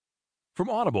From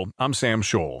Audible, I'm Sam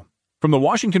Scholl. From the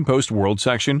Washington Post World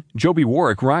section, Joby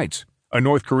Warrick writes, a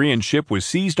North Korean ship was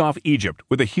seized off Egypt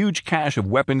with a huge cache of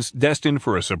weapons destined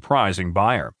for a surprising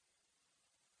buyer.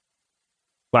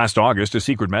 Last August, a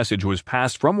secret message was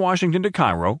passed from Washington to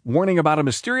Cairo warning about a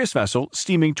mysterious vessel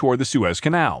steaming toward the Suez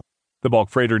Canal. The bulk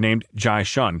freighter named Jai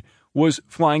Shun was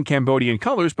flying Cambodian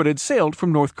colors but had sailed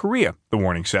from North Korea, the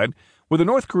warning said, with a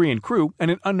North Korean crew and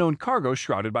an unknown cargo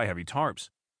shrouded by heavy tarps.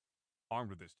 Armed with this